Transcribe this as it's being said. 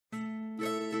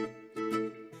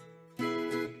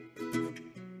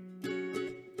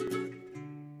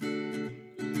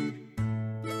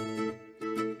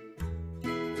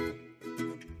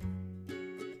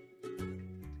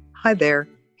Hi there,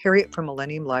 Harriet from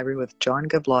Millennium Library with John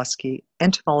Gavloski,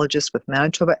 entomologist with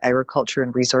Manitoba Agriculture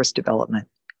and Resource Development.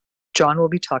 John will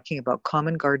be talking about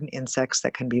common garden insects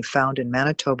that can be found in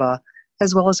Manitoba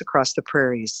as well as across the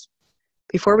prairies.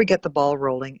 Before we get the ball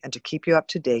rolling and to keep you up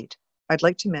to date, I'd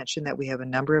like to mention that we have a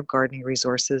number of gardening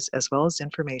resources as well as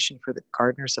information for the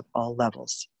gardeners of all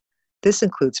levels. This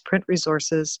includes print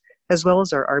resources as well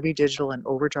as our RB Digital and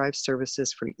Overdrive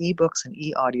services for ebooks and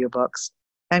e-audiobooks,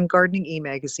 and gardening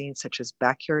e-magazines such as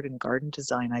Backyard and Garden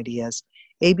Design Ideas,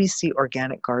 ABC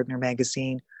Organic Gardener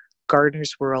Magazine,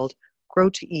 Gardener's World, Grow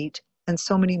to Eat, and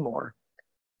so many more.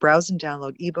 Browse and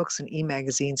download ebooks and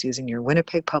e-magazines using your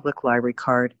Winnipeg Public Library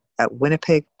card at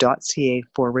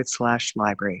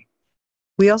winnipeg.ca/library.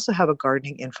 We also have a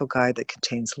gardening info guide that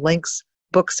contains links,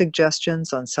 book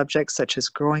suggestions on subjects such as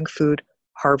growing food,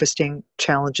 harvesting,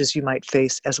 challenges you might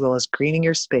face, as well as greening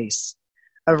your space.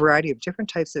 A variety of different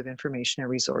types of information and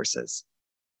resources.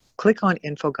 Click on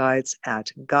info guides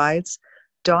at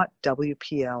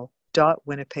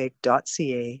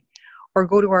guides.wpl.winnipeg.ca or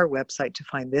go to our website to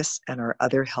find this and our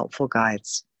other helpful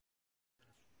guides.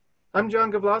 I'm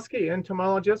John Gavloski,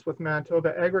 entomologist with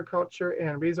Manitoba Agriculture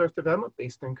and Resource Development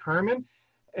based in Carmen.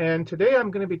 And today I'm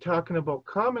going to be talking about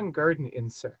common garden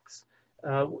insects.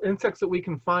 Insects that we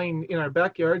can find in our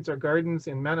backyards, our gardens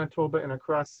in Manitoba and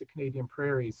across the Canadian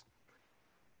prairies.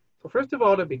 So first of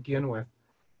all, to begin with,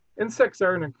 insects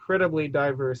are an incredibly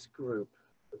diverse group.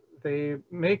 They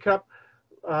make up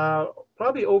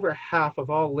probably over half of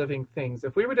all living things.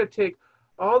 If we were to take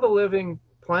all the living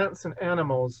plants and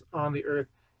animals on the earth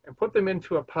and put them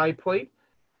into a pie plate,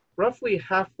 roughly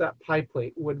half that pie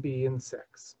plate would be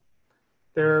insects.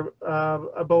 There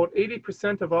about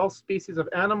 80% of all species of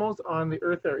animals on the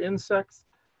earth are insects.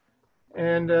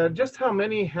 And just how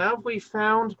many have we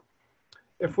found?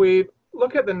 If we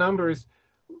look at the numbers,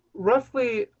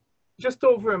 roughly just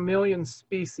over 1 million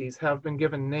species have been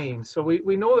given names. So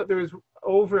we know that there's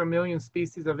over 1 million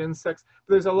species of insects,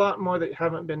 but there's a lot more that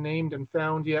haven't been named and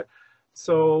found yet.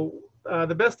 So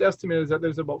the best estimate is that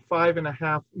there's about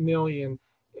 5.5 million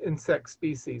insect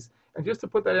species. And just to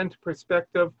put that into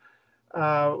perspective,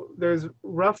 there's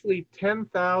roughly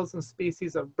 10,000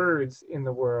 species of birds in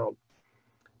the world.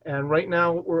 And right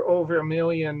now we're over 1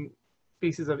 million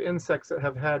species of insects that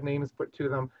have had names put to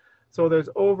them. So there's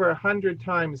over 100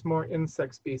 times more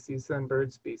insect species than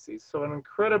bird species. So an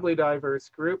incredibly diverse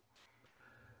group.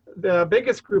 The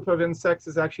biggest group of insects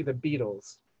is actually the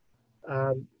beetles.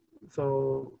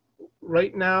 So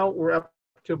right now we're up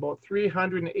to about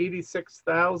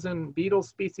 386,000 beetle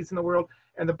species in the world.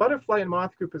 And the butterfly and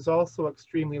moth group is also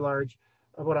extremely large.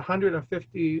 About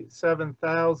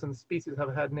 157,000 species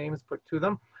have had names put to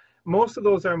them. Most of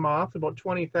those are moths, about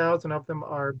 20,000 of them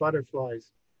are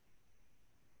butterflies.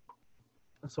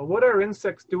 So what are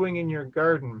insects doing in your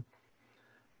garden?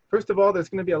 First of all, there's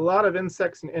going to be a lot of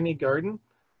insects in any garden,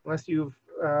 unless you've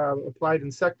applied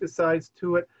insecticides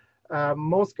to it.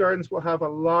 Most gardens will have a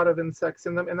lot of insects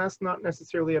in them, and that's not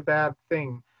necessarily a bad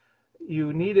thing.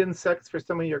 You need insects for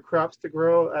some of your crops to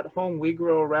grow. At home, we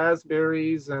grow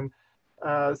raspberries and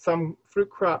some fruit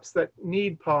crops that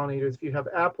need pollinators. If you have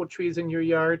apple trees in your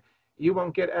yard, you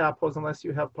won't get apples unless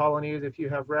you have pollinators. If you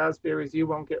have raspberries, you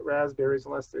won't get raspberries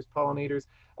unless there's pollinators.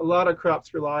 A lot of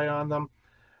crops rely on them.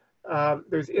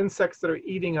 There's insects that are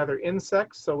eating other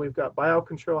insects, so we've got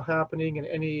biocontrol happening in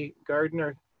any garden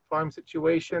or farm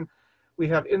situation. We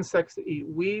have insects that eat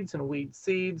weeds and weed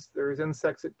seeds. There's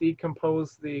insects that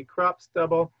decompose the crop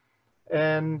stubble,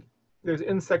 and there's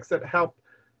insects that help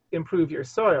improve your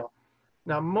soil.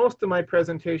 Now, most of my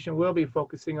presentation will be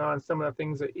focusing on some of the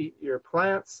things that eat your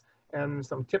plants and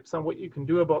some tips on what you can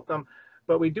do about them.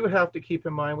 But we do have to keep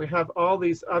in mind, we have all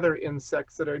these other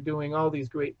insects that are doing all these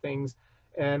great things,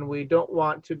 and we don't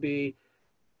want to be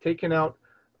taking out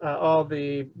all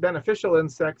the beneficial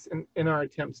insects in our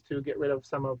attempts to get rid of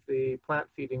some of the plant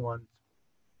feeding ones.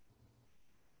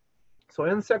 So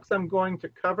insects I'm going to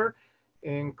cover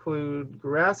include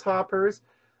grasshoppers.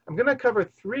 I'm going to cover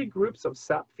 3 groups of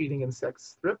sap feeding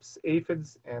insects: thrips,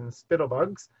 aphids, and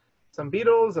spittlebugs. Some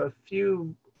beetles, a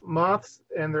few moths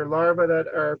and their larvae that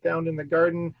are found in the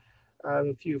garden,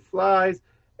 a few flies,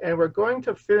 and we're going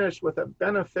to finish with a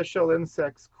beneficial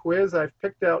insects quiz. I've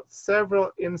picked out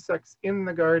several insects in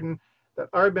the garden that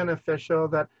are beneficial,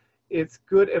 that it's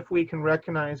good if we can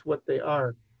recognize what they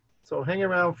are. So hang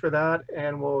around for that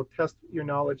and we'll test your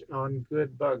knowledge on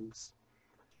good bugs.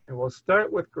 And we'll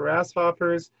start with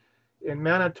grasshoppers. In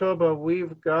Manitoba,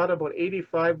 we've got about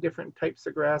 85 different types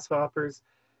of grasshoppers.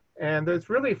 And there's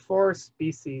really 4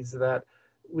 species that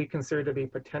we consider to be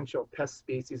potential pest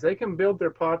species. They can build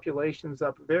their populations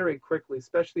up very quickly,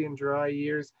 especially in dry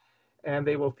years. and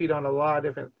they will feed on a lot of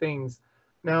different things.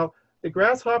 Now, the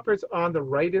grasshoppers on the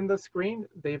right in the screen,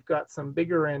 they've got some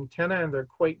bigger antennae and they're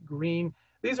quite green.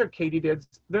 These are katydids.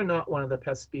 They're not one of the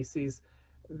pest species.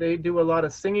 They do a lot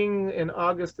of singing in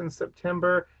August and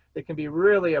September. They can be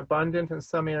really abundant in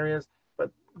some areas,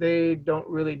 but they don't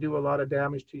really do a lot of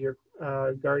damage to your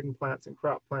garden plants and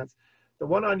crop plants. The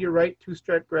one on your right,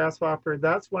 two-striped grasshopper,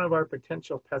 that's one of our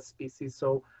potential pest species.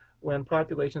 So when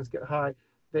populations get high,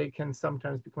 they can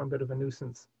sometimes become a bit of a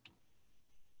nuisance.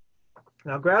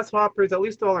 Now, grasshoppers, at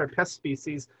least all our pest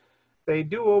species, they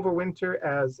do overwinter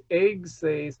as eggs.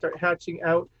 They start hatching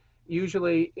out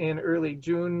usually in early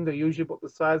June. They're usually about the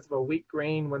size of a wheat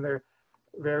grain when they're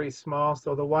very small.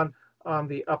 So the one on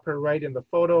the upper right in the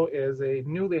photo is a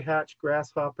newly hatched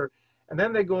grasshopper. And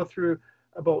then they go through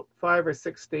about 5 or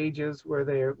 6 stages where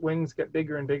their wings get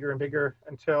bigger and bigger and bigger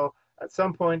until at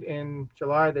some point in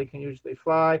July they can usually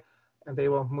fly and they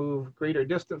will move greater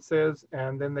distances,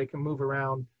 and then they can move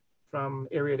around from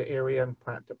area to area and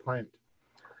plant to plant.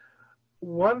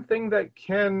 One thing that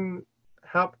can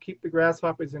help keep the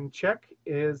grasshoppers in check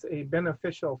is a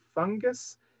beneficial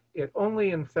fungus. It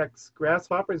only infects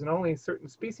grasshoppers and only certain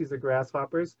species of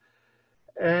grasshoppers.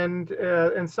 And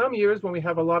in some years when we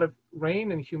have a lot of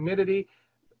rain and humidity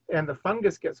and the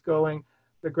fungus gets going,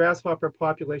 the grasshopper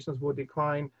populations will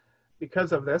decline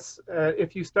because of this.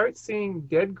 If you start seeing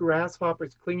dead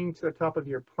grasshoppers clinging to the top of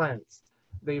your plants,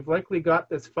 they've likely got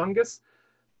this fungus.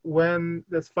 When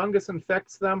this fungus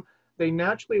infects them, they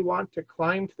naturally want to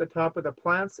climb to the top of the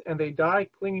plants and they die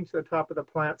clinging to the top of the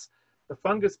plants. The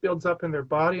fungus builds up in their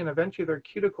body and eventually their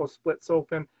cuticle splits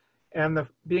open, and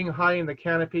being high in the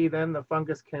canopy, then the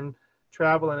fungus can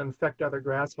travel and infect other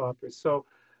grasshoppers. So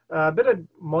a bit of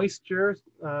moisture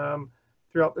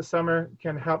throughout the summer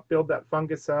can help build that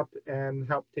fungus up and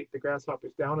help take the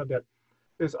grasshoppers down a bit.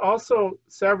 There's also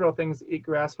several things that eat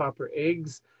grasshopper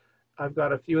eggs. I've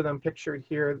got a few of them pictured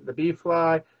here. The bee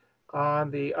fly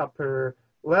on the upper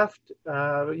left.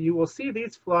 You will see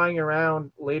these flying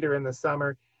around later in the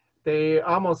summer. They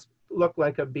almost look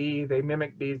like a bee. They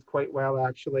mimic bees quite well,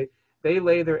 actually. They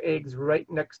lay their eggs right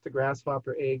next to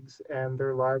grasshopper eggs, and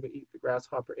their larvae eat the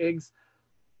grasshopper eggs.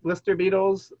 Blister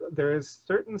beetles, there's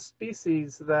certain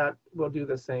species that will do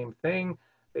the same thing.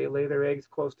 They lay their eggs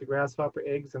close to grasshopper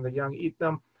eggs and the young eat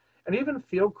them. And even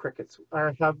field crickets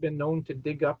have been known to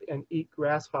dig up and eat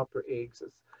grasshopper eggs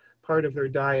as part of their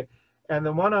diet. And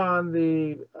the one on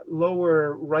the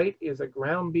lower right is a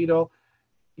ground beetle.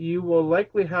 You will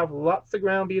likely have lots of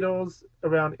ground beetles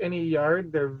around any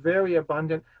yard. They're very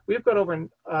abundant. We've got over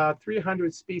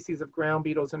 300 species of ground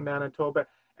beetles in Manitoba,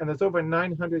 and there's over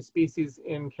 900 species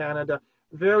in Canada.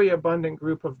 Very abundant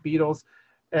group of beetles.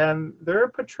 And they're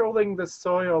patrolling the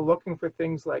soil looking for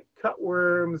things like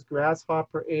cutworms,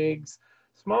 grasshopper eggs,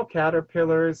 small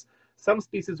caterpillars. Some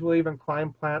species will even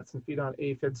climb plants and feed on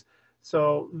aphids.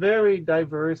 So very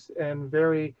diverse and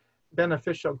very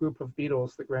beneficial group of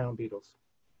beetles, the ground beetles.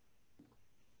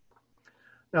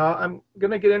 Now I'm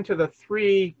going to get into the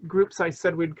 3 groups I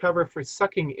said we'd cover for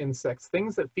sucking insects,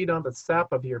 things that feed on the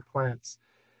sap of your plants.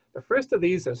 The first of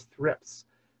these is thrips.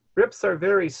 Thrips are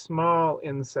very small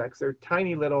insects. They're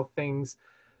tiny little things.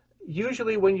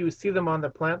 Usually when you see them on the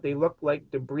plant, they look like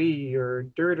debris or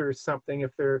dirt or something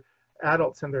if they're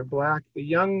adults and they're black. The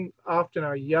young often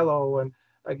are yellow, and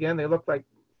again, they look like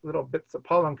little bits of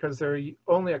pollen because they're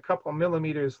only a couple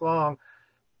millimeters long.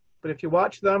 But if you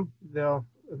watch them, they'll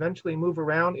eventually move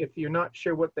around. If you're not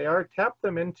sure what they are, tap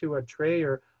them into a tray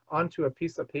or onto a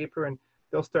piece of paper and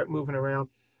they'll start moving around.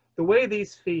 The way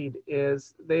these feed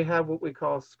is they have what we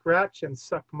call scratch and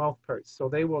suck mouth parts. So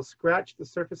they will scratch the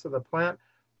surface of the plant,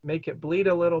 make it bleed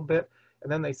a little bit,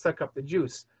 and then they suck up the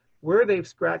juice. Where they've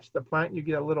scratched the plant, you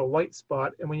get a little white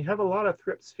spot. And when you have a lot of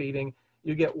thrips feeding,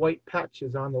 you get white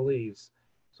patches on the leaves.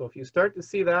 So if you start to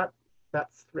see that,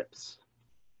 that's thrips.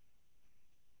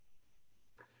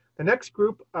 The next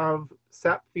group of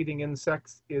sap-feeding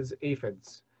insects is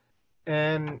aphids.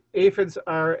 And aphids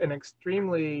are an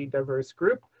extremely diverse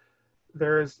group.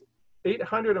 There's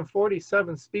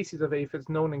 847 species of aphids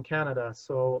known in Canada,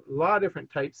 so a lot of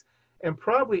different types. And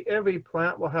probably every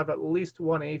plant will have at least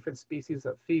one aphid species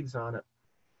that feeds on it.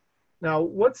 Now,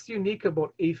 what's unique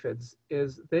about aphids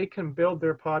is they can build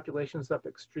their populations up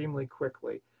extremely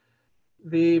quickly.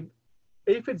 The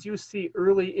aphids you see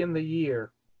early in the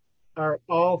year are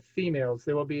all females.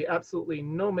 There will be absolutely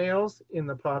no males in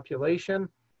the population.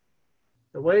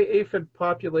 The way aphid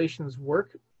populations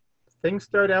work, things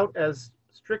start out as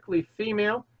strictly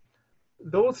female.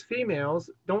 Those females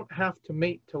don't have to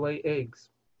mate to lay eggs.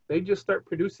 They just start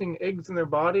producing eggs in their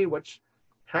body, which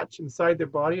hatch inside their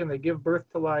body, and they give birth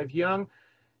to live young.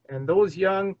 And those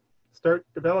young start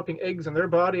developing eggs in their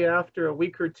body after a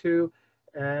week or two.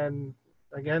 And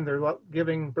again, they're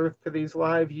giving birth to these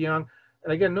live young.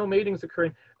 And again, no matings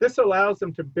occurring. This allows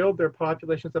them to build their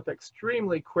populations up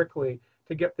extremely quickly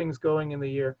to get things going in the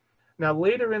year. Now,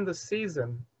 later in the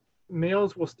season,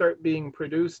 males will start being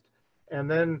produced,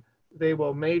 and then they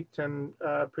will mate and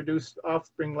produce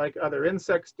offspring like other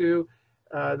insects do.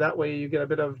 That way you get a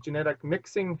bit of genetic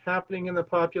mixing happening in the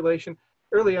population.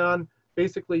 Early on,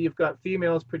 basically you've got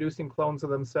females producing clones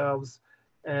of themselves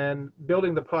and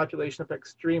building the population up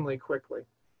extremely quickly.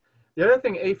 The other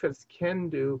thing aphids can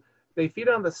do, they feed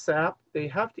on the sap. They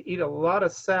have to eat a lot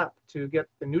of sap to get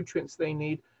the nutrients they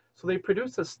need. So they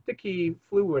produce a sticky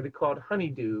fluid called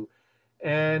honeydew.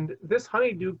 And this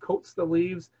honeydew coats the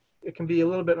leaves. It can be a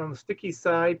little bit on the sticky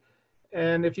side.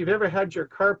 And if you've ever had your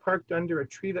car parked under a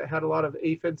tree that had a lot of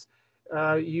aphids,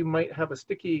 you might have a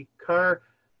sticky car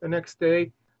the next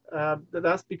day.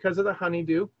 That's because of the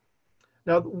honeydew.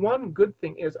 Now, one good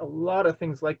thing is a lot of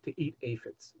things like to eat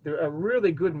aphids. They're a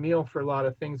really good meal for a lot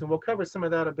of things, and we'll cover some of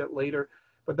that a bit later.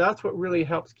 But that's what really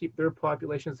helps keep their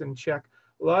populations in check.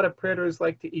 A lot of predators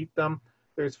like to eat them.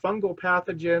 There's fungal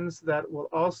pathogens that will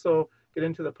also get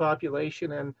into the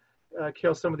population and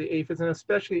kill some of the aphids, and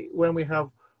especially when we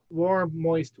have warm,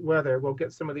 moist weather, we'll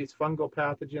get some of these fungal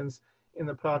pathogens in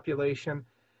the population.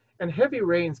 And heavy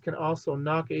rains can also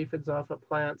knock aphids off of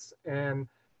plants and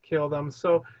kill them.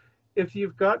 So if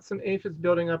you've got some aphids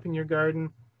building up in your garden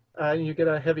and you get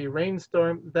a heavy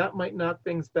rainstorm, that might knock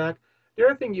things back. The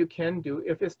other thing you can do,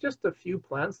 if it's just a few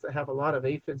plants that have a lot of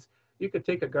aphids, you could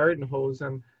take a garden hose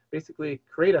and basically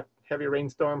create a heavy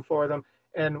rainstorm for them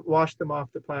and wash them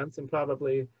off the plants and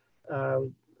probably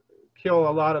kill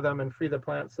a lot of them and free the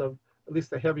plants of at least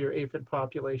the heavier aphid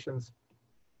populations.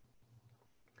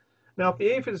 Now, if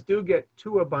the aphids do get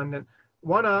too abundant,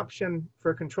 one option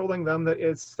for controlling them that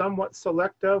is somewhat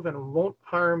selective and won't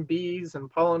harm bees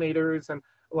and pollinators and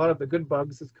a lot of the good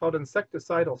bugs is called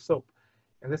insecticidal soap.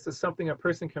 And this is something a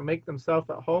person can make themselves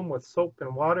at home with soap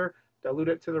and water, dilute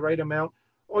it to the right amount,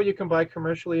 or you can buy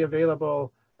commercially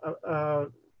available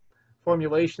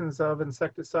formulations of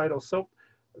insecticidal soap.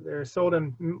 They're sold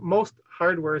in most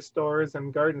hardware stores,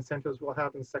 and garden centers will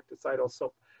have insecticidal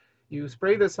soap. You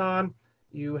spray this on,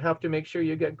 you have to make sure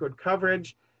you get good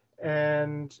coverage,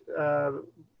 and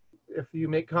if you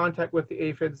make contact with the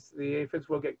aphids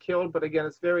will get killed, but again,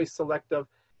 it's very selective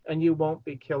and you won't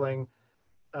be killing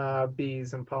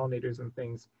bees and pollinators and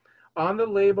things. On the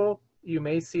label, you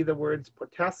may see the words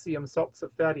potassium salts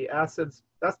of fatty acids.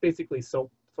 That's basically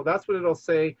soap. So that's what it'll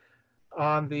say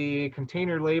on the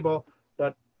container label,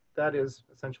 but that is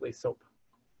essentially soap.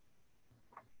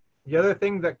 The other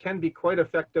thing that can be quite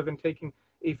effective in taking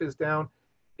aphids down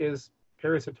is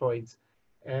parasitoids.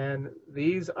 And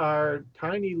these are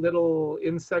tiny little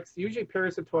insects. Usually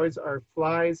parasitoids are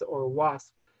flies or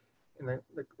wasps. And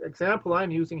the example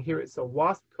I'm using here is a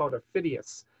wasp called a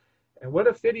phidias. And what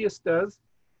a phidias does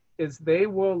is they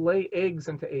will lay eggs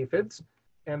into aphids,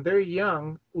 and their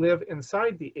young live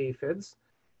inside the aphids.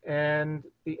 And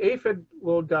the aphid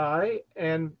will die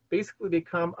and basically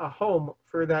become a home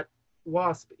for that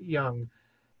wasp young.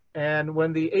 And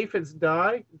when the aphids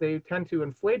die, they tend to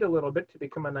inflate a little bit to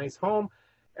become a nice home.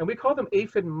 And we call them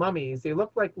aphid mummies. They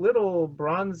look like little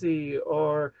bronzy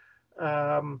or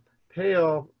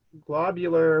pale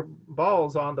globular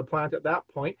balls on the plant at that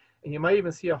point. And you might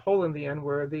even see a hole in the end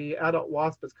where the adult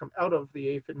wasp has come out of the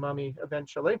aphid mummy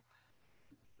eventually.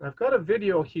 And I've got a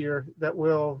video here that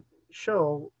will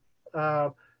show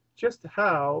just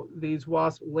how these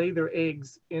wasps lay their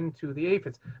eggs into the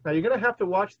aphids. Now you're going to have to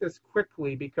watch this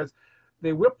quickly because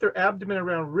they whip their abdomen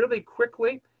around really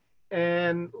quickly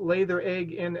and lay their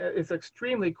egg in. It's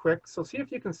extremely quick. So see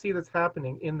if you can see this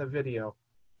happening in the video.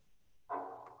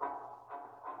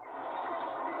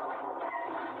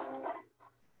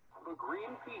 The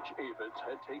green peach aphids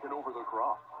had taken over the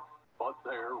crop, but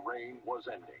their reign was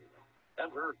ending.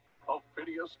 Enter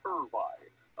Ophidius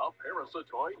urbi, a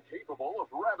parasitoid capable of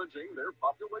ravaging their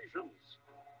populations.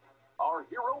 Our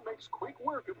hero makes quick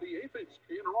work of the aphids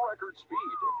in record speed,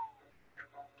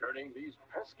 turning these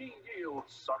pesky yield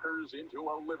suckers into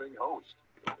a living host.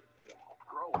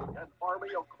 Growing an army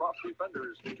of crop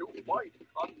defenders to fight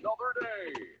another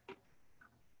day.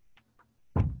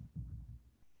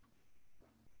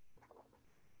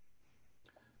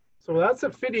 So that's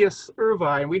Ophidius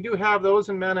urbi, and we do have those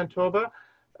in Manitoba.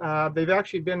 They've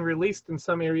actually been released in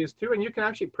some areas too, and you can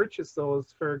actually purchase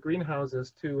those for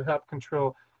greenhouses to help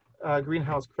control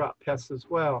greenhouse crop pests as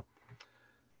well.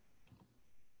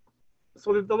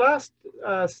 So the last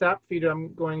sap feeder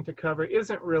I'm going to cover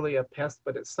isn't really a pest,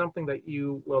 but it's something that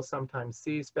you will sometimes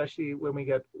see, especially when we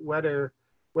get wetter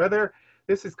weather.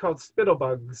 This is called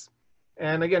spittlebugs.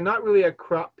 And again, not really a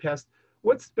crop pest.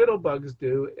 What spittlebugs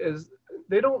do is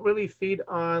they don't really feed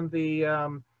on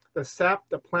the sap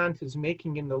the plant is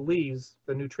making in the leaves,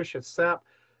 the nutritious sap.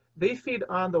 They feed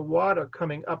on the water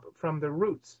coming up from the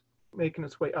roots, making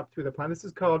its way up through the plant. This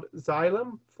is called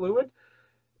xylem fluid.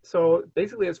 So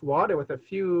basically it's water with a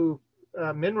few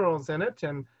minerals in it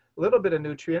and a little bit of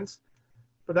nutrients.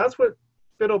 But that's what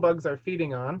spittlebugs are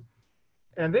feeding on.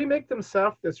 And they make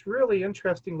themselves this really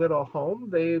interesting little home.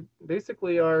 They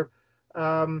basically are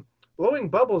blowing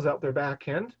bubbles out their back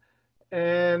end,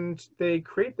 and they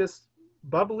create this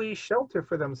bubbly shelter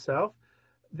for themselves.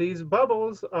 These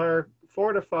bubbles are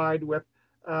fortified with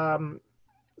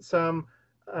some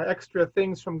extra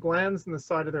things from glands in the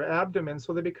side of their abdomen,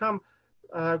 so they become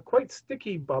quite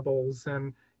sticky bubbles.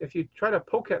 And if you try to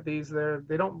poke at these,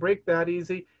 they don't break that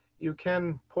easy. You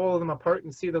can pull them apart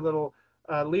and see the little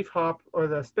leaf hop or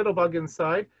the spittlebug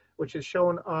inside, which is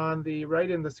shown on the right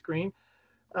in the screen.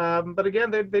 But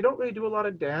again, they don't really do a lot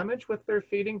of damage with their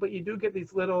feeding, but you do get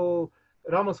these little,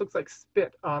 it almost looks like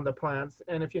spit on the plants.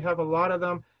 And if you have a lot of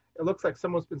them, it looks like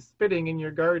someone's been spitting in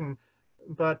your garden.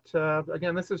 But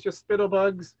again, this is just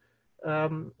spittlebugs.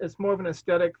 It's more of an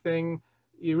aesthetic thing.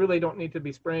 You really don't need to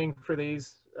be spraying for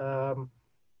these.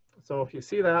 So if you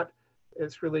see that,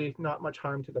 it's really not much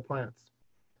harm to the plants.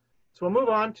 So we'll move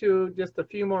on to just a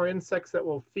few more insects that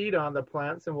will feed on the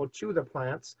plants and will chew the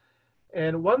plants.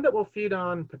 And one that will feed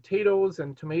on potatoes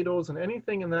and tomatoes and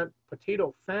anything in that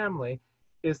potato family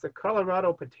is the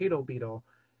Colorado potato beetle.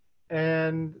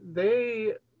 And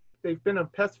they've been a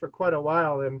pest for quite a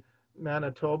while in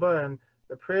Manitoba and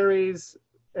the prairies,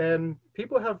 and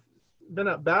people have been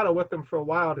at battle with them for a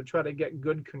while to try to get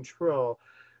good control.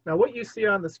 Now what you see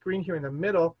on the screen here in the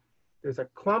middle, there's a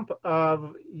clump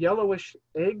of yellowish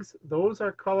eggs. Those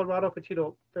are Colorado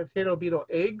potato beetle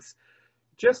eggs.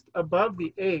 Just above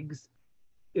the eggs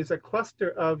is a cluster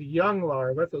of young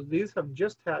larvae. So these have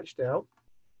just hatched out.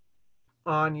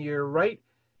 On your right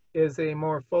is a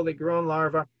more fully grown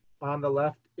larva. On the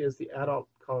left is the adult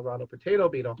Colorado potato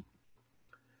beetle.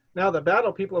 Now the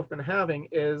battle people have been having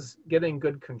is getting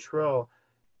good control.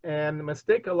 And the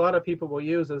mistake a lot of people will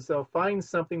use is they'll find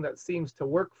something that seems to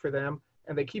work for them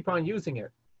and they keep on using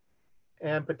it.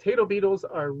 And potato beetles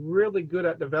are really good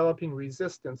at developing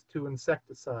resistance to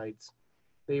insecticides.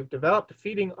 They've developed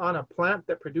feeding on a plant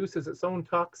that produces its own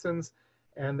toxins,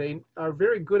 and they are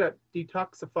very good at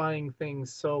detoxifying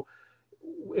things. So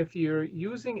if you're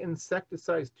using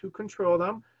insecticides to control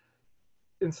them,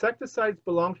 insecticides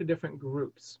belong to different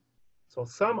groups. So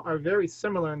some are very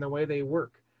similar in the way they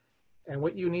work. And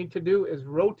what you need to do is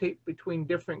rotate between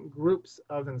different groups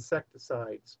of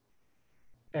insecticides.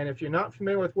 And if you're not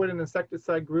familiar with what an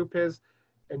insecticide group is,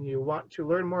 and you want to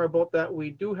learn more about that, we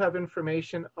do have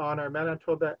information on our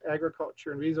Manitoba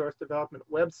Agriculture and Resource Development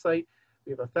website.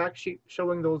 We have a fact sheet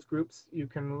showing those groups. You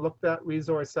can look that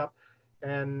resource up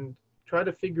and try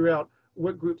to figure out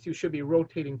what groups you should be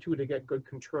rotating to get good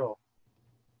control.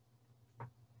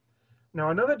 Now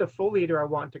another defoliator I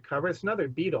want to cover is another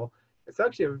beetle. It's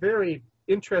actually a very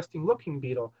interesting looking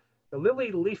beetle, the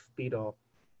lily leaf beetle.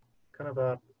 Kind of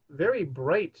a very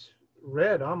bright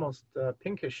red, almost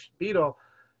pinkish beetle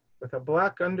with a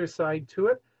black underside to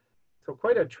it. So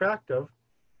quite attractive,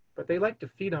 but they like to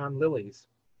feed on lilies.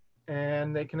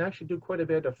 And they can actually do quite a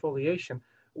bit of defoliation.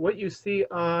 What you see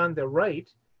on the right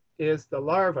is the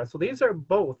larva. So these are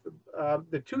both,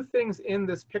 the two things in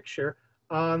this picture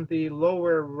on the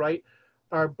lower right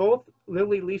are both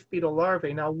lily leaf beetle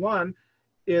larvae. Now one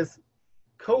is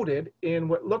coated in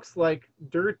what looks like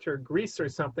dirt or grease or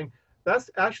something.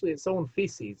 That's actually its own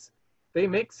feces. They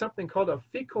make something called a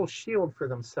fecal shield for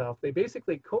themselves. They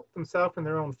basically coat themselves in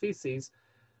their own feces.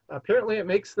 Apparently it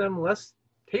makes them less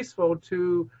tasteful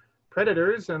to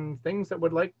predators and things that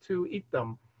would like to eat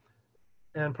them.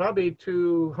 And probably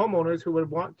to homeowners who would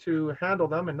want to handle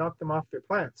them and knock them off their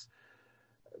plants.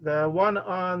 The one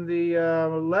on the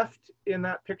left in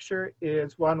that picture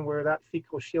is one where that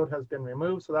fecal shield has been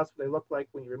removed. So that's what they look like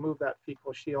when you remove that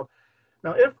fecal shield.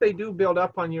 Now, if they do build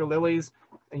up on your lilies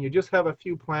and you just have a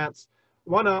few plants,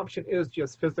 one option is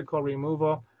just physical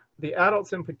removal. The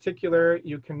adults in particular,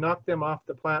 you can knock them off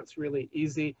the plants really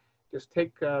easy. Just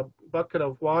take a bucket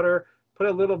of water, put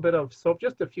a little bit of soap,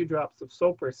 just a few drops of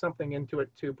soap or something into it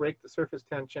to break the surface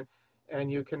tension,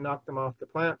 and you can knock them off the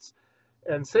plants.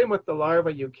 And same with the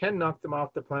larvae, you can knock them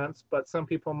off the plants, but some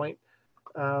people might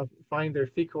find their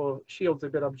fecal shields a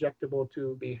bit objectable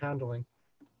to be handling.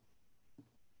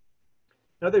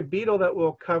 Another beetle that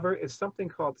we'll cover is something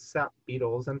called sap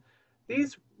beetles. And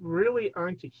these really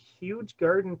aren't a huge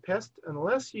garden pest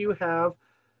unless you have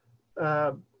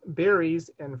berries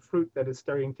and fruit that is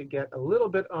starting to get a little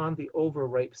bit on the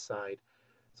overripe side.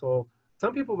 So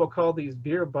some people will call these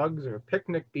beer bugs or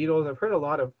picnic beetles. I've heard a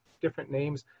lot of different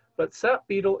names, but sap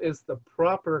beetle is the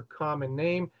proper common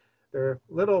name. They're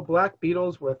little black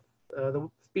beetles with the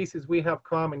species we have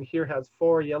common here has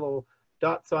 4 yellow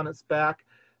dots on its back.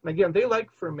 And again, they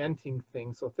like fermenting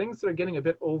things, so things that are getting a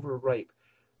bit overripe.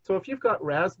 So if you've got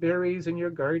raspberries in your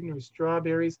garden or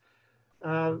strawberries,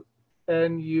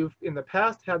 and you've in the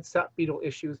past had sap beetle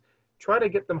issues, try to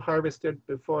get them harvested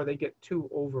before they get too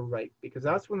overripe, because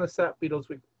that's when the sap beetles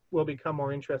will become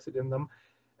more interested in them.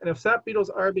 And if sap beetles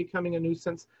are becoming a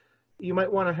nuisance, you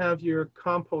might want to have your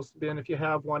compost bin, if you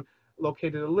have one,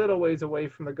 located a little ways away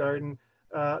from the garden.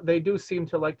 They do seem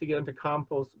to like to get into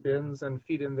compost bins and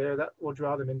feed in there. That will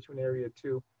draw them into an area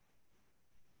too.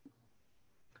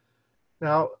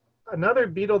 Now, another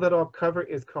beetle that I'll cover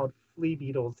is called flea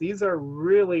beetles. These are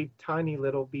really tiny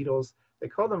little beetles. They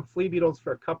call them flea beetles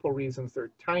for a couple reasons. They're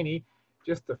tiny,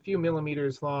 just a few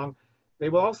millimeters long. They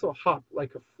will also hop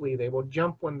like a flea. They will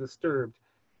jump when disturbed.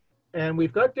 And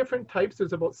we've got different types.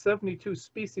 There's about 72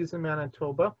 species in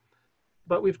Manitoba,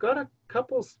 but we've got a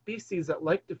couple species that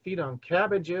like to feed on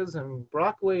cabbages and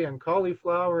broccoli and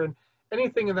cauliflower and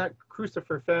anything in that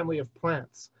crucifer family of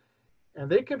plants. And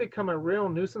they can become a real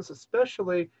nuisance,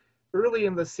 especially early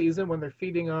in the season when they're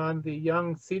feeding on the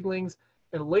young seedlings,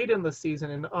 and late in the season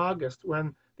in August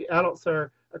when the adults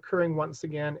are occurring once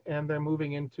again and they're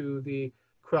moving into the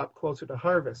crop closer to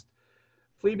harvest.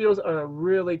 Flea beetles are a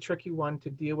really tricky one to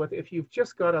deal with. If you've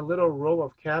just got a little row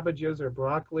of cabbages or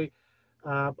broccoli,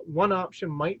 one option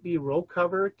might be row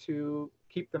cover to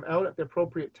keep them out at the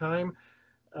appropriate time.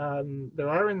 There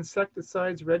are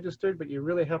insecticides registered, but you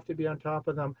really have to be on top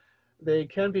of them. They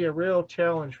can be a real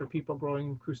challenge for people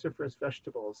growing cruciferous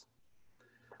vegetables.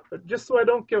 But just so I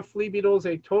don't give flea beetles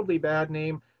a totally bad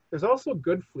name, there's also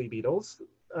good flea beetles.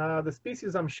 The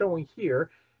species I'm showing here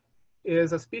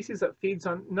is a species that feeds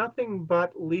on nothing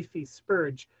but leafy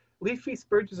spurge. Leafy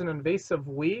spurge is an invasive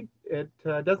weed. It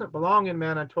doesn't belong in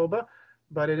Manitoba,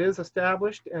 but it is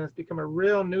established and it's become a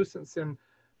real nuisance in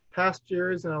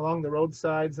pastures and along the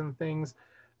roadsides and things.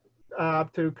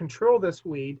 To control this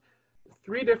weed,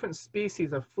 3 different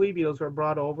species of flea beetles were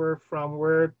brought over from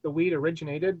where the weed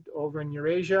originated over in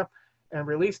Eurasia and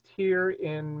released here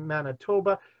in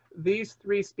Manitoba. These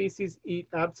 3 species eat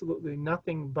absolutely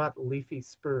nothing but leafy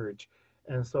spurge.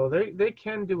 And so they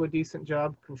can do a decent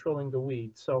job controlling the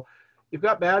weeds. So you've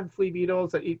got bad flea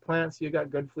beetles that eat plants, you've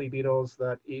got good flea beetles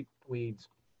that eat weeds.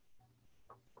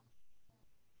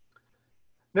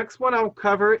 Next one I'll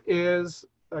cover is,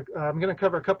 I'm going to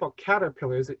cover a couple of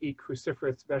caterpillars that eat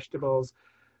cruciferous vegetables.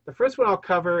 The first one I'll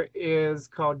cover is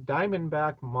called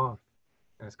diamondback moth.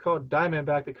 And it's called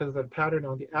diamondback because of the pattern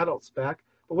on the adult's back.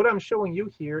 But what I'm showing you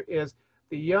here is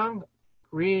the young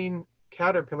green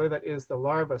caterpillar that is the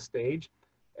larva stage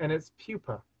and its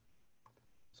pupa.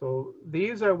 So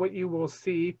these are what you will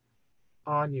see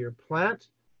on your plant.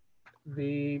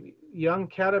 The young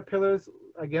caterpillars,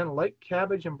 again, like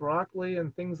cabbage and broccoli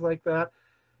and things like that.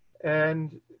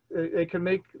 And it can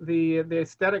make the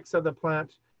aesthetics of the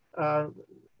plant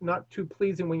not too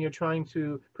pleasing when you're trying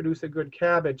to produce a good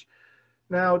cabbage.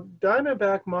 Now,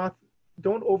 diamondback moth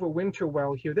don't overwinter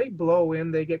well here. They blow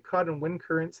in, they get caught in wind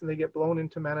currents, and they get blown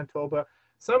into Manitoba.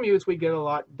 Some years we get a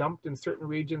lot dumped in certain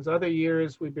regions. Other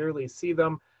years we barely see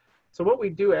them. So what we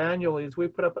do annually is we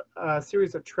put up a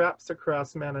series of traps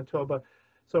across Manitoba.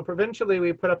 So provincially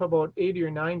we put up about 80 or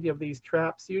 90 of these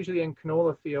traps, usually in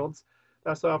canola fields.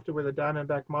 That's often where the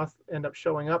diamondback moth end up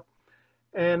showing up.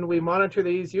 And we monitor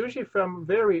these usually from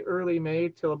very early May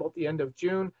till about the end of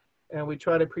June. And we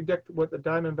try to predict what the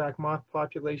diamondback moth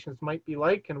populations might be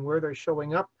like and where they're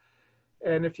showing up.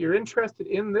 And if you're interested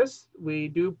in this, we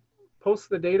do post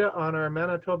the data on our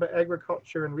Manitoba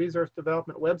Agriculture and Resource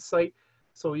Development website.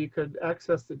 So you could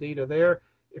access the data there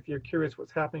if you're curious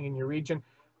what's happening in your region.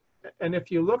 And if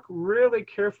you look really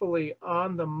carefully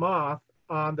on the moth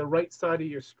on the right side of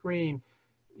your screen,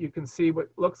 you can see what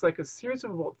looks like a series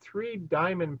of about 3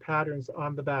 diamond patterns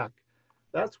on the back.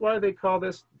 That's why they call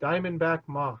this diamondback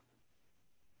moth.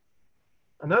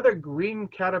 Another green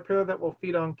caterpillar that will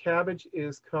feed on cabbage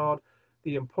is called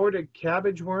the imported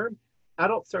cabbage worm.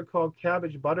 Adults are called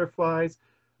cabbage butterflies.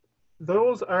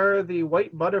 Those are the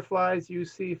white butterflies you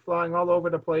see flying all over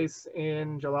the place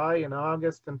in July and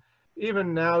August. And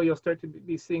even now you'll start to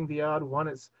be seeing the odd one.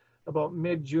 It's about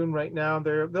mid-June right now.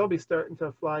 They'll be starting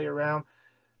to fly around.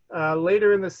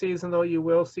 Later in the season, though, you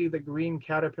will see the green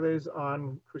caterpillars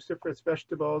on cruciferous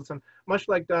vegetables. And much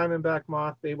like diamondback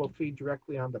moth, they will feed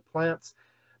directly on the plants.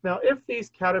 Now, if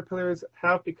these caterpillars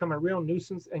have become a real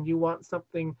nuisance and you want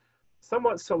something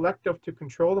somewhat selective to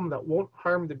control them that won't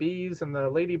harm the bees and the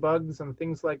ladybugs and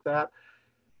things like that.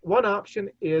 One option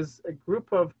is a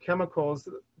group of chemicals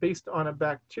based on a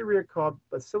bacteria called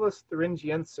Bacillus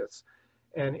thuringiensis.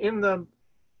 And in the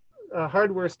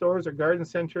hardware stores or garden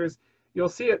centers, you'll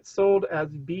see it sold as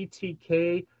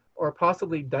BTK or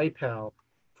possibly Dipal.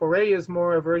 Foray is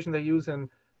more a version they use in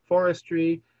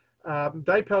forestry.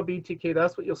 Dipal BTK,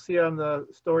 that's what you'll see on the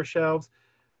store shelves.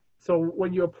 So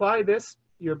when you apply this,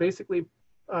 you're basically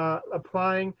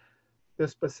applying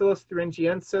this Bacillus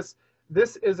thuringiensis.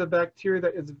 This is a bacteria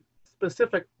that is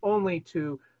specific only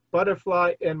to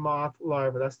butterfly and moth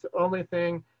larvae. That's the only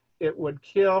thing it would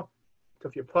kill. So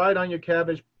if you apply it on your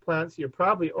cabbage plants, you're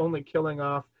probably only killing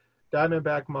off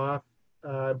diamondback moth,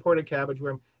 imported cabbage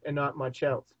worm, and not much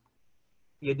else.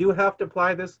 You do have to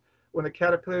apply this when the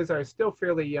caterpillars are still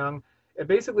fairly young. It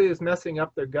basically is messing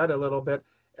up their gut a little bit,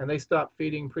 and they stop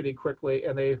feeding pretty quickly,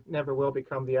 and they never will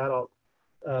become the adult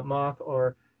moth,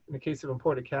 or in the case of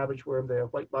imported cabbage worm, the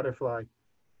white butterfly.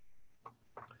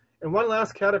 And one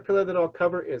last caterpillar that I'll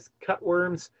cover is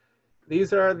cutworms.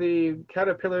 These are the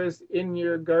caterpillars in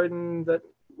your garden that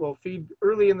will feed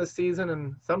early in the season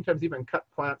and sometimes even cut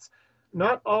plants.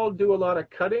 Not all do a lot of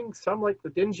cutting. Some, like the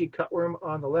dingy cutworm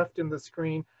on the left in the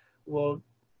screen, will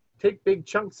take big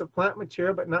chunks of plant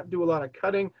material but not do a lot of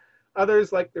cutting.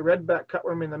 Others, like the redback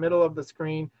cutworm in the middle of the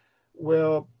screen,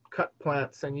 will cut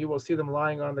plants, and you will see them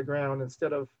lying on the ground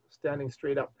instead of standing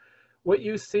straight up. What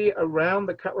you see around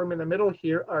the cutworm in the middle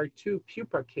here are two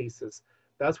pupa cases.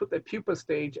 That's what the pupa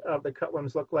stage of the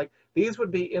cutworms look like. These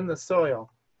would be in the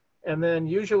soil. And then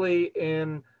usually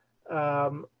in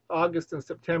August and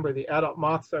September, the adult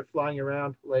moths start flying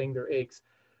around laying their eggs.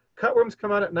 Cutworms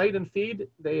come out at night and feed.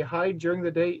 They hide during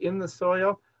the day in the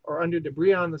soil or under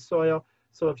debris on the soil.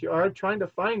 So if you are trying to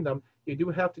find them, you do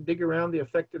have to dig around the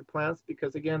affected plants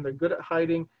because, again, they're good at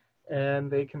hiding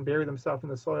and they can bury themselves in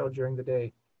the soil during the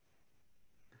day.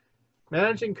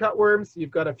 Managing cutworms,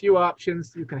 you've got a few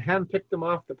options. You can hand pick them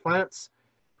off the plants.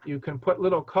 You can put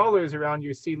little collars around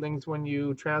your seedlings when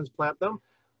you transplant them.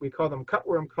 We call them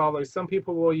cutworm collars. Some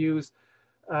people will use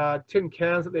tin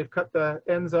cans that they've cut the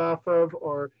ends off of,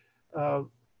 or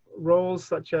rolls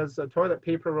such as toilet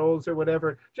paper rolls or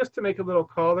whatever, just to make a little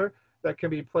collar that can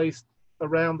be placed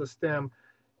around the stem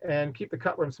and keep the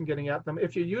cutworms from getting at them.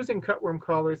 If you're using cutworm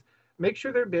collars, make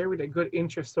sure they're buried a good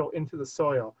inch or so into the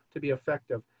soil to be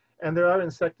effective. And there are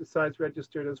insecticides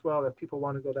registered as well if people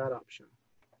want to go that option.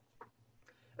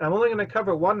 And I'm only going to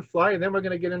cover one fly, and then we're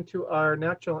going to get into our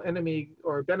natural enemy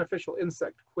or beneficial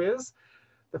insect quiz.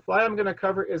 The fly I'm going to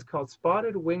cover is called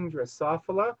spotted winged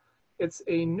Drosophila. It's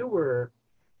a newer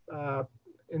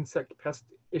insect pest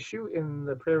issue in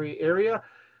the prairie area.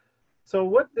 So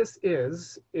what this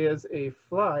is a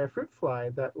fly, a fruit fly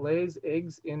that lays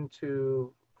eggs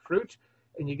into fruit,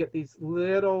 and you get these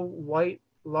little white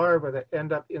larvae that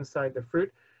end up inside the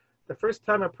fruit. The first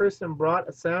time a person brought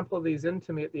a sample of these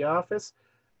into me at the office,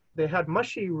 they had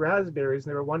mushy raspberries,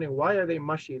 and they were wondering, why are they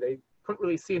mushy? They couldn't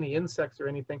really see any insects or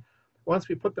anything. Once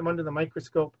we put them under the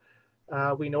microscope,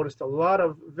 we noticed a lot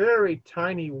of very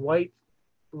tiny white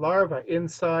larvae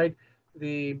inside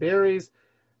the berries.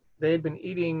 They had been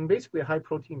eating basically high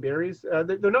protein berries.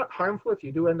 They're not harmful if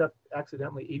you do end up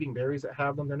accidentally eating berries that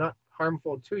have them. They're not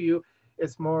harmful to you.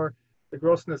 It's more the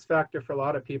grossness factor for a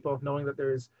lot of people, knowing that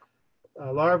there's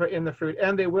larvae in the fruit,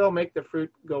 and they will make the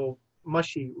fruit go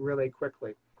mushy really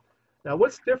quickly. Now,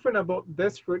 what's different about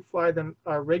this fruit fly than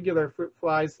our regular fruit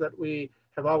flies that we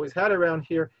have always had around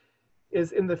here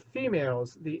is in the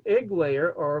females, the egg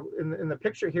layer, or in the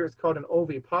picture here, it's called an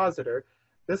ovipositor.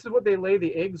 This is what they lay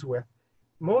the eggs with.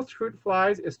 Most fruit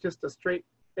flies is just a straight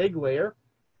egg layer,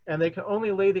 and they can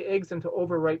only lay the eggs into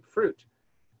overripe fruit.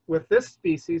 With this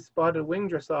species, spotted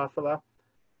winged Drosophila,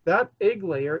 that egg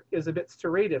layer is a bit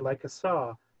serrated like a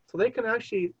saw. So they can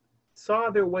actually saw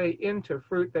their way into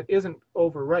fruit that isn't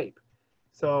overripe.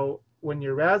 So when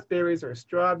your raspberries or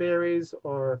strawberries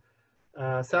or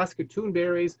Saskatoon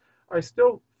berries are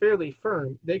still fairly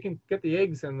firm, they can get the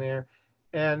eggs in there,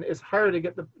 and it's harder to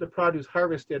get the produce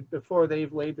harvested before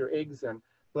they've laid their eggs in.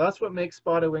 So that's what makes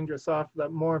spotted winged Drosophila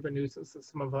more of a nuisance than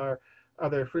some of our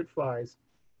other fruit flies.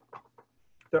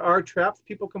 There are traps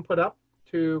people can put up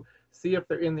to see if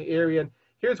they're in the area. And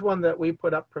here's one that we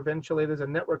put up provincially. There's a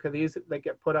network of these that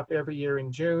get put up every year in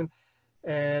June.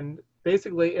 And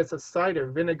basically it's a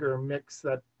cider vinegar mix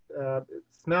that it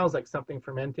smells like something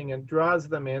fermenting and draws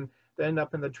them in. They end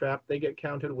up in the trap. They get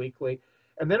counted weekly.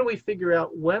 And then we figure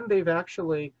out when they've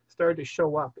actually started to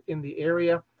show up in the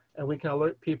area, and we can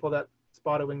alert people that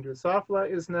spotted winged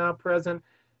Drosophila is now present.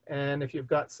 And if you've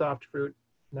got soft fruit,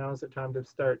 now is the time to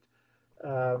start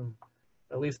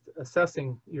at least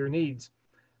assessing your needs.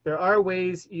 There are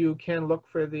ways you can look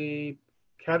for the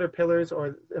caterpillars,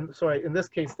 or sorry, in this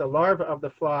case, the larva of the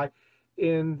fly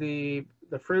in the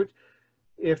fruit.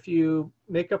 If you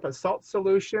make up a salt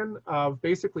solution of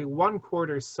basically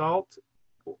 1/4 salt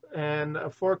and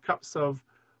 4 cups of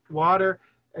water,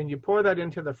 and you pour that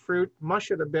into the fruit,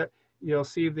 mush it a bit, you'll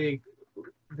see the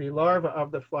larva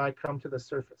of the fly come to the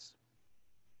surface.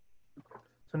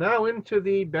 So now into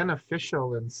the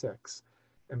beneficial insects.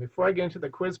 And before I get into the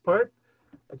quiz part,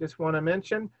 I just want to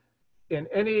mention, in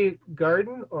any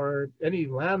garden or any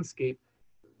landscape,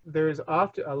 there's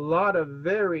often a lot of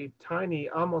very tiny,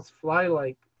 almost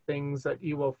fly-like things that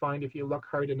you will find if you look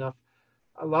hard enough.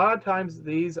 A lot of times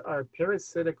these are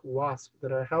parasitic wasps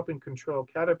that are helping control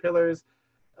caterpillars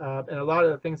and a lot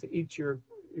of the things that eat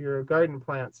your garden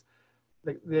plants.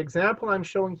 The example I'm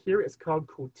showing here is called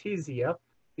Cotesia.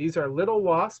 These are little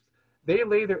wasps. They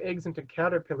lay their eggs into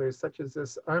caterpillars, such as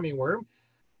this armyworm.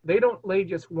 They don't lay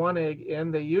just one egg in.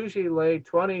 They usually lay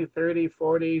 20, 30,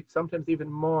 40, sometimes even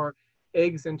more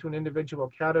eggs into an individual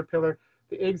caterpillar.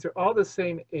 The eggs are all the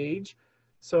same age.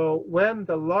 So when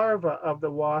the larvae of the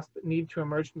wasp need to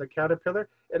emerge from the caterpillar,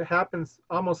 it happens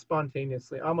almost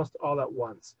spontaneously, almost all at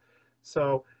once.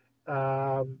 So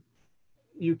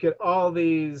you get all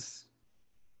these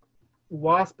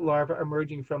wasp larvae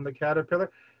emerging from the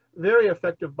caterpillar. Very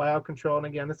effective biocontrol. And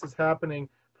again, this is happening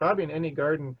probably in any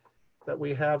garden that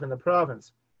we have in the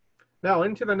province. Now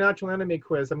into the natural enemy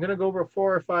quiz. I'm going to go over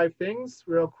 4 or 5 things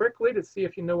real quickly to see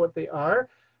if you know what they are.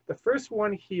 The first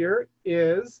one here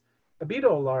is a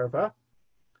beetle larva.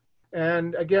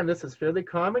 And again, this is fairly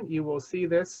common. You will see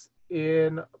this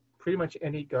in pretty much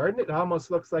any garden. It almost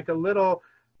looks like a little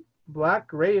black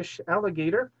grayish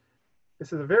alligator.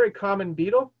 This is a very common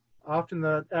beetle. Often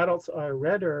the adults are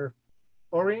red or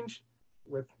orange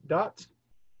with dots.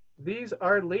 These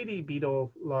are lady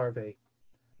beetle larvae,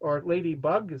 or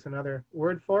ladybug is another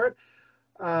word for it.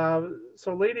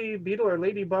 So lady beetle or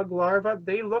ladybug larvae,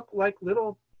 they look like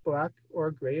little black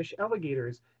or grayish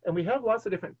alligators. And we have lots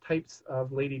of different types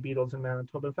of lady beetles in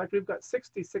Manitoba. In fact, we've got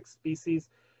 66 species.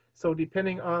 So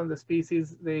depending on the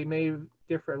species, they may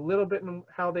differ a little bit in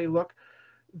how they look.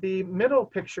 The middle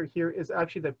picture here is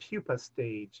actually the pupa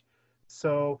stage.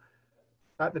 So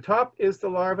at the top is the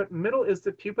larva, middle is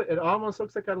the pupa. It almost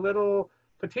looks like a little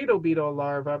potato beetle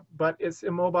larva, but it's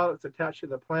immobile, it's attached to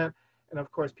the plant. And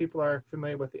of course, people are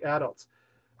familiar with the adults.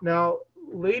 Now,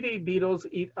 lady beetles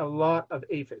eat a lot of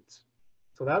aphids.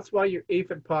 So that's why your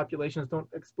aphid populations don't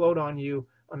explode on you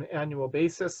on an annual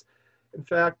basis. In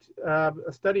fact, a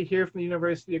study here from the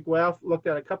University of Guelph looked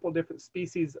at a couple different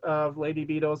species of lady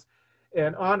beetles.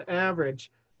 And on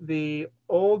average, the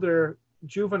older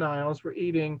juveniles were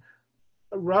eating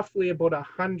roughly about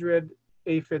 100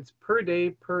 aphids per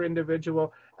day per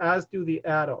individual, as do the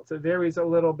adults. It varies a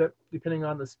little bit depending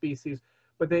on the species,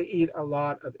 but they eat a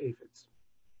lot of aphids.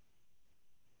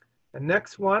 The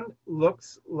next one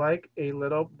looks like a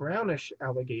little brownish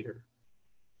alligator.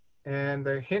 And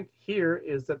the hint here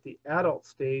is that the adult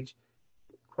stage,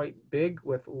 quite big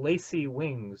with lacy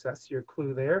wings. That's your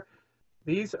clue there.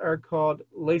 These are called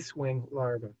lacewing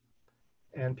larvae.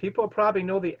 And people probably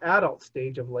know the adult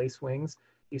stage of lacewings.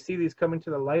 You see these coming to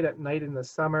the light at night in the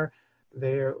summer.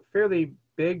 They're fairly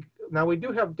big. Now we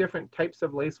do have different types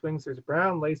of lacewings. There's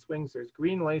brown lacewings, there's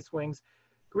green lacewings.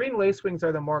 Green lacewings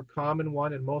are the more common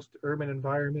one in most urban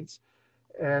environments,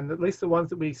 and at least the ones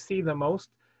that we see the most.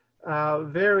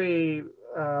 Very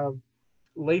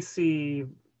lacy,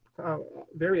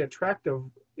 very attractive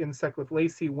insect with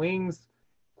lacy wings,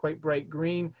 quite bright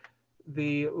green.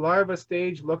 The larva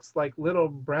stage looks like little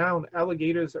brown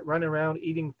alligators that run around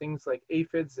eating things like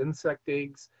aphids, insect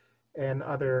eggs, and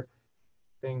other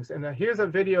things. And here's a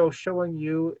video showing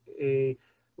you a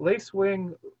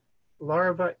lacewing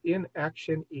larva in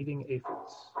action eating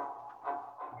aphids.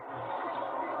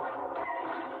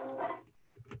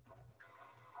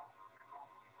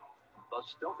 The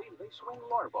stealthy lacewing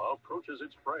larva approaches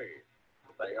its prey.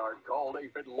 They aren't called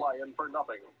aphid lion for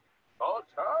nothing.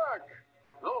 Attack!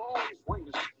 The lacewing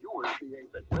skewers the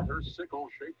aphid with her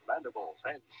sickle-shaped mandibles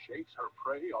and shakes her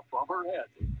prey above her head.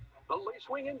 The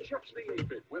lacewing injects the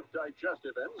aphid with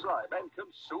digestive enzyme and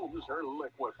consumes her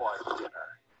liquefied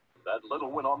dinner. That little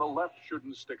one on the left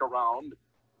shouldn't stick around.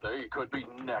 They could be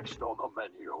next on the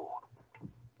menu.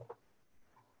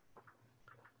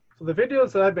 So the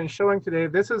videos that I've been showing today,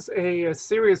 this is a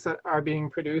series that are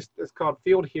being produced. It's called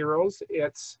Field Heroes.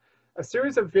 It's a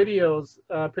series of videos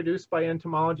produced by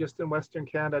entomologists in Western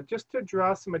Canada just to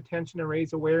draw some attention and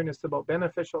raise awareness about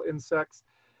beneficial insects,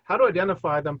 how to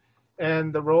identify them,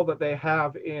 and the role that they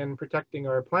have in protecting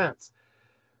our plants.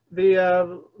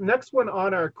 The next one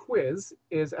on our quiz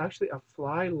is actually a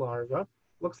fly larva.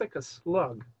 Looks like a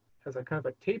slug. Has a kind of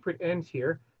a tapered end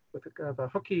here with a kind of a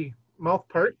hooky mouth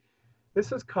part.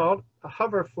 This is called a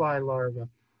hoverfly larva.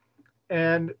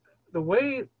 And the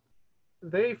way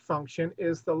they function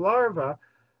is the larvae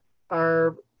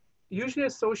are usually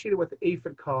associated with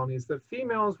aphid colonies. The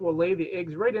females will lay the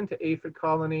eggs right into aphid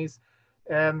colonies,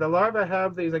 and the larvae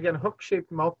have these, again,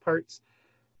 hook-shaped mouth parts.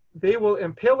 They will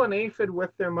impale an aphid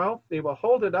with their mouth. They will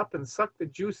hold it up and suck the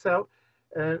juice out.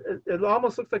 And it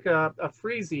almost looks like a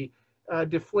freezy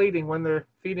deflating when they're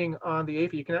feeding on the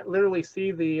aphid. You can literally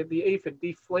see the aphid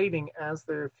deflating as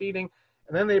they're feeding.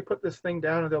 And then they put this thing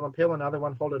down and they'll impale another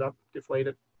one, hold it up, deflate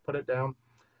it, put it down.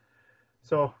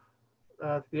 So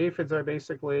the aphids are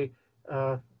basically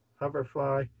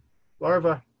hoverfly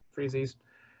larvae, freezies.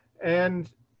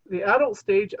 And the adult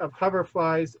stage of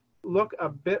hoverflies look a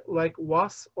bit like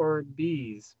wasps or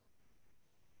bees.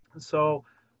 So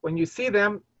when you see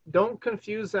them, don't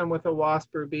confuse them with a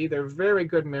wasp or bee. They're very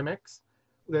good mimics.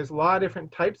 There's a lot of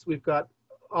different types. We've got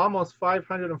almost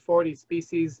 540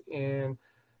 species in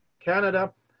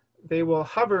Canada. They will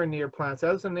hover near plants,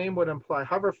 as the name would imply.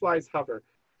 Hoverflies hover.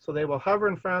 So they will hover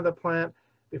in front of the plant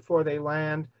before they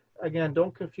land. Again,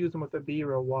 don't confuse them with a bee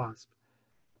or a wasp.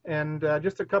 And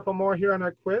just a couple more here on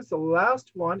our quiz. The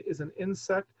last one is an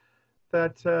insect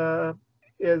that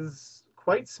is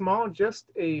quite small,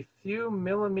 just a few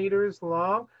millimeters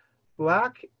long,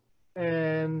 black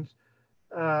and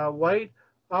white,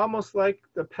 almost like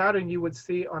the pattern you would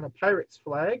see on a pirate's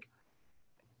flag.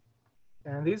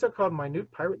 And these are called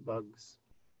minute pirate bugs.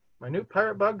 Minute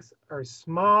pirate bugs are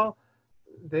small.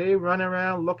 They run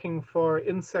around looking for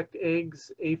insect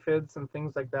eggs, aphids, and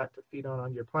things like that to feed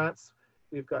on your plants.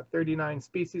 We've got 39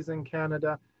 species in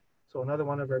Canada, so another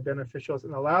one of our beneficials.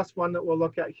 And the last one that we'll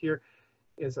look at here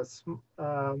is a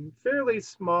fairly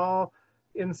small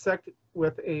insect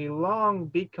with a long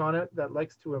beak on it that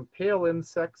likes to impale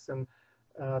insects and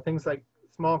things like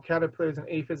small caterpillars and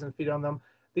aphids and feed on them.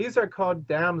 These are called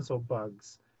damsel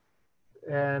bugs.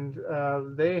 And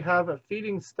they have a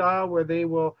feeding style where they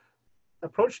will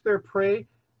approach their prey,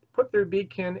 put their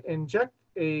beak in, inject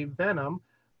a venom,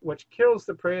 which kills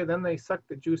the prey, then they suck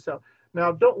the juice out.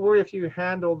 Now, don't worry if you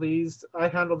handle these. I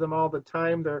handle them all the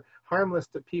time. They're harmless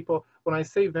to people. When I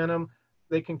say venom,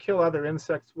 they can kill other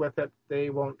insects with it.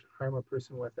 They won't harm a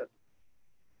person with it.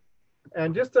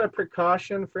 And just a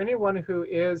precaution for anyone who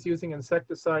is using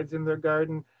insecticides in their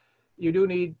garden, you do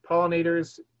need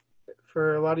pollinators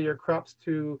for a lot of your crops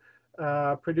to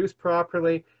produce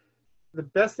properly. The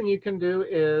best thing you can do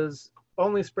is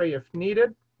only spray if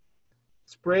needed.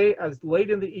 Spray as late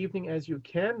in the evening as you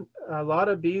can. A lot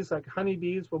of bees, like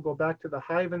honeybees, will go back to the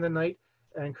hive in the night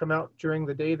and come out during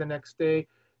the day the next day.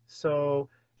 So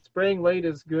spraying late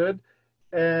is good.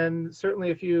 And certainly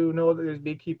if you know that there's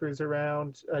beekeepers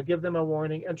around, give them a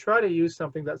warning and try to use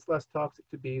something that's less toxic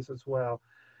to bees as well.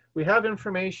 We have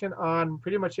information on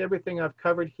pretty much everything I've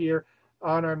covered here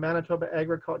on our Manitoba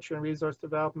Agriculture and Resource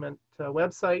Development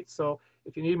website. So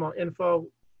if you need more info,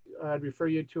 I'd refer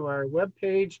you to our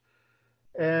webpage.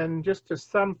 And just to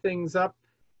sum things up,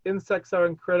 insects are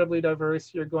incredibly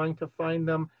diverse. You're going to find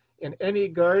them in any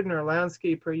garden or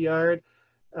landscape or yard.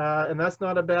 And that's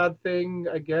not a bad thing.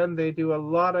 Again, they do a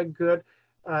lot of good.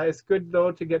 It's good,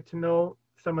 though, to get to know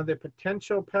some of the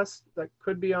potential pests that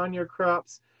could be on your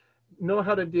crops, know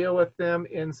how to deal with them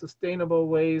in sustainable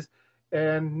ways,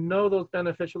 and know those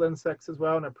beneficial insects as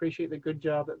well, and appreciate the good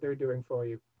job that they're doing for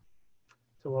you.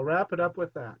 So we'll wrap it up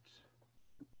with that.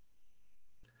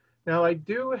 Now, I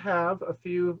do have a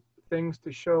few things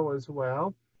to show as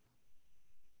well.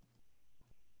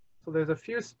 So there's a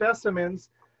few specimens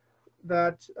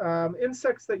that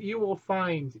insects that you will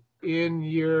find in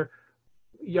your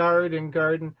yard and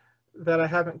garden that I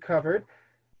haven't covered.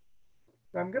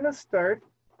 I'm going to start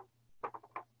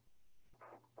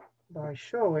by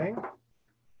showing.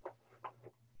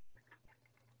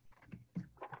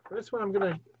 First one I'm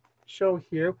going to show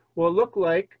here will look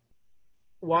like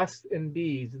wasps and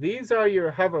bees. These are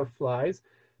your hoverflies.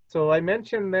 So I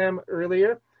mentioned them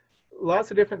earlier.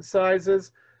 Lots of different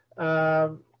sizes.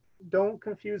 Don't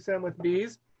confuse them with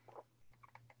bees.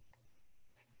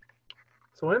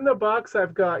 So in the box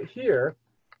I've got here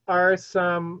are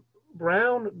some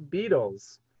brown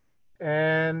beetles.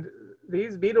 And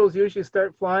these beetles usually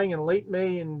start flying in late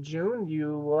May and June.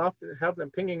 You will often have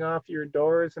them pinging off your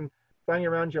doors and flying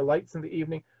around your lights in the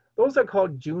evening. Those are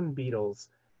called June beetles.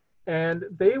 And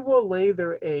they will lay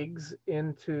their eggs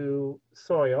into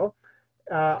soil.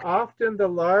 Often the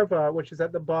larva, which is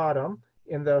at the bottom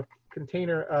in the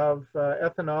container of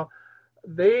ethanol,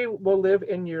 They will live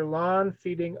in your lawn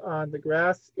feeding on the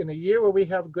grass. In a year where we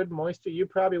have good moisture, you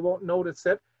probably won't notice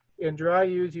it. In dry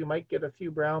years, you might get a few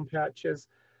brown patches.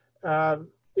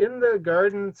 In the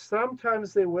garden,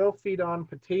 sometimes they will feed on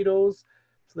potatoes,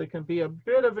 so they can be a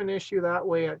bit of an issue that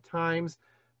way at times.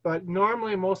 But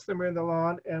normally, most of them are in the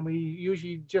lawn, and we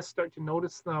usually just start to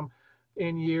notice them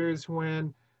in years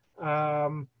when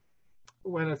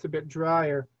it's a bit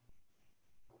drier.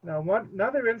 Now,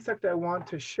 another insect I want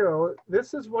to show,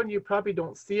 this is one you probably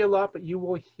don't see a lot, but you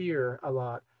will hear a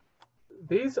lot.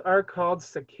 These are called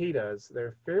cicadas.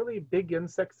 They're fairly big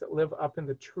insects that live up in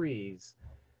the trees.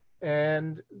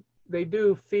 And they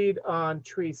do feed on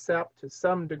tree sap to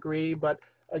some degree, but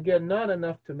again, not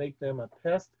enough to make them a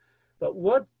pest. But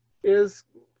what is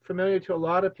familiar to a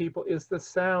lot of people is the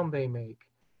sound they make.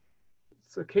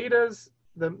 Cicadas,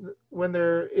 when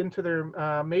they're into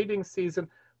their mating season,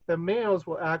 the males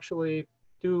will actually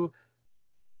do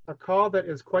a call that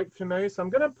is quite familiar. So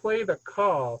I'm going to play the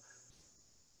call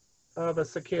of a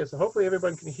cicada. So hopefully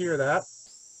everyone can hear that.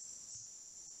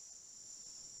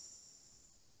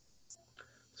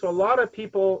 So a lot of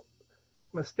people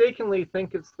mistakenly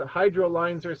think it's the hydro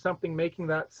lines or something making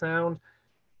that sound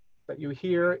that you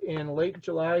hear in late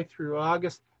July through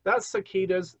August. That's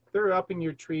cicadas. They're up in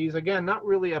your trees. Again, not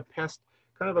really a pest,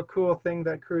 kind of a cool thing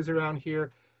that occurs around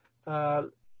here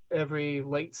every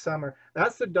late summer.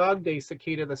 That's the dog day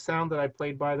cicada, the sound that I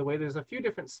played, by the way. There's a few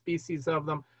different species of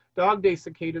them. Dog day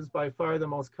cicada is by far the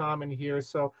most common here.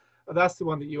 So that's the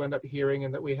one that you end up hearing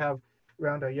and that we have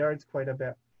around our yards quite a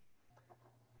bit.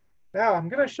 Now I'm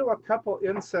going to show a couple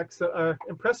insects that are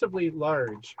impressively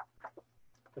large.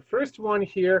 The first one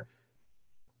here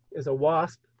is a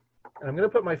wasp. And I'm going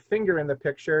to put my finger in the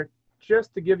picture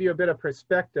just to give you a bit of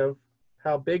perspective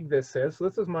how big this is. So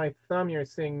this is my thumb you're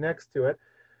seeing next to it.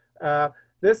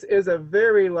 This is a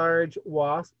very large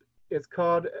wasp. It's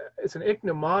an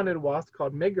ichneummonid wasp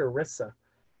called Megarissa.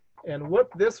 And what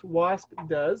this wasp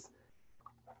does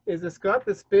is it's got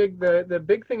this big, the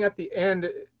big thing at the end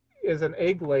is an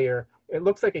egg layer. It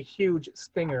looks like a huge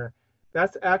stinger.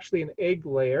 That's actually an egg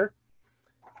layer.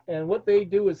 And what they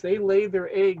do is they lay their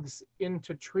eggs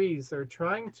into trees. They're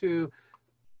trying to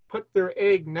put their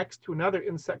egg next to another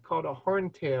insect called a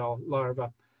horntail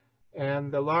larva.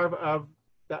 And the larva of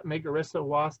that Megarissa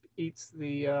wasp eats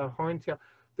the horntail.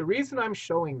 The reason I'm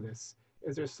showing this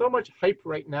is there's so much hype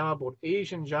right now about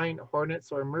Asian giant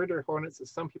hornets, or murder hornets as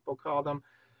some people call them.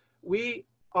 We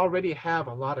already have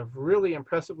a lot of really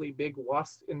impressively big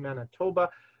wasps in Manitoba.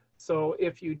 So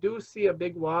if you do see a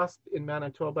big wasp in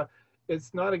Manitoba,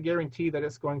 it's not a guarantee that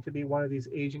it's going to be one of these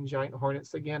Asian giant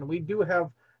hornets. Again, we do have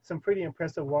some pretty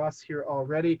impressive wasps here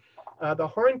already. The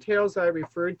horntails I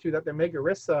referred to that the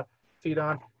Megarissa feed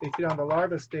on, they feed on the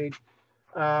larva stage.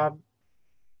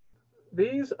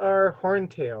 These are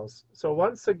horntails. So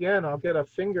once again, I'll get a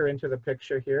finger into the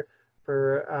picture here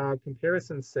for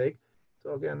comparison's sake.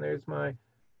 So again, there's my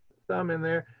thumb in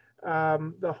there.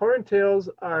 The horntails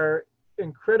are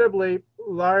incredibly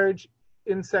large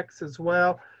insects as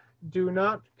well. Do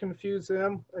not confuse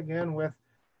them, again, with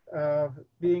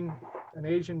being an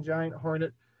Asian giant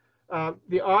hornet.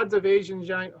 The odds of Asian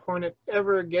giant hornet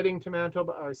ever getting to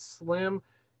Manitoba are slim.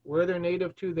 Where they're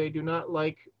native to, they do not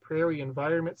like prairie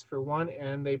environments, for one,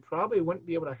 and they probably wouldn't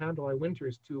be able to handle our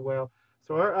winters too well.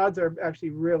 So our odds are actually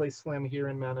really slim here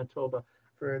in Manitoba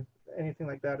for anything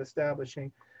like that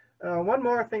establishing. One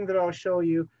more thing that I'll show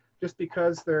you, just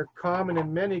because they're common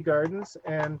in many gardens,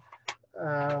 and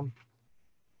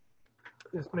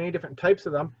there's many different types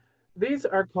of them. These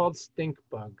are called stink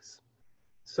bugs.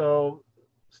 So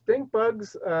stink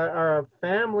bugs are a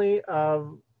family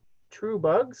of true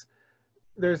bugs.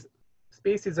 There's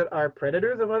species that are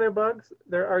predators of other bugs.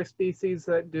 There are species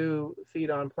that do feed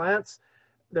on plants.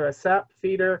 They're a sap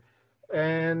feeder.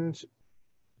 And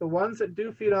the ones that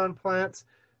do feed on plants,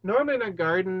 normally in a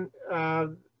garden,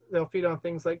 they'll feed on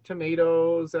things like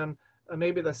tomatoes and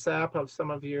maybe the sap of some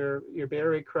of your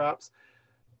berry crops.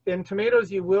 In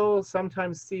tomatoes, you will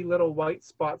sometimes see little white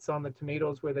spots on the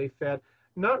tomatoes where they fed.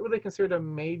 Not really considered a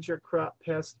major crop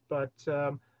pest, but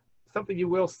something you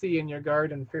will see in your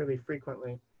garden fairly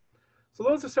frequently. So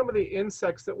those are some of the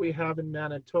insects that we have in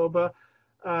Manitoba.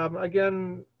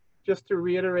 Again, just to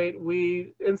reiterate,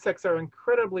 insects are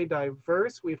incredibly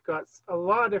diverse. We've got a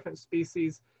lot of different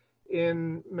species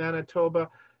in Manitoba.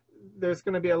 There's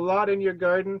going to be a lot in your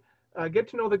garden. Get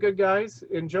to know the good guys,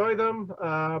 enjoy them.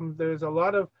 There's a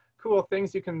lot of cool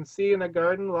things you can see in a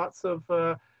garden, lots of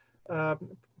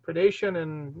predation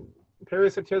and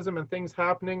parasitism and things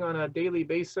happening on a daily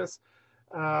basis.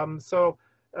 So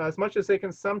As much as they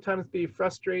can sometimes be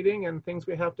frustrating and things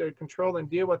we have to control and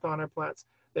deal with on our plants,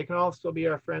 they can also be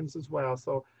our friends as well.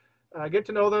 So get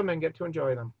to know them and get to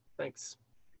enjoy them. Thanks.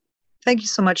 Thank you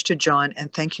so much to John,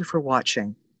 and thank you for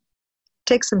watching.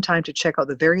 Take some time to check out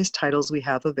the various titles we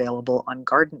have available on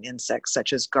garden insects,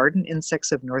 such as Garden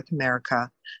Insects of North America,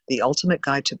 The Ultimate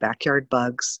Guide to Backyard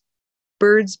Bugs,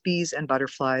 Birds, Bees, and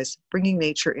Butterflies, Bringing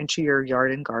Nature into Your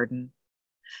Yard and Garden,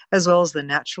 as well as the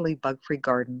Naturally Bug-Free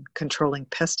Garden, Controlling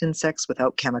Pest Insects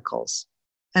Without Chemicals.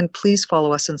 And please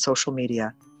follow us on social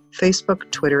media, Facebook,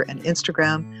 Twitter, and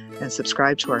Instagram, and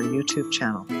subscribe to our YouTube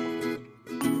channel.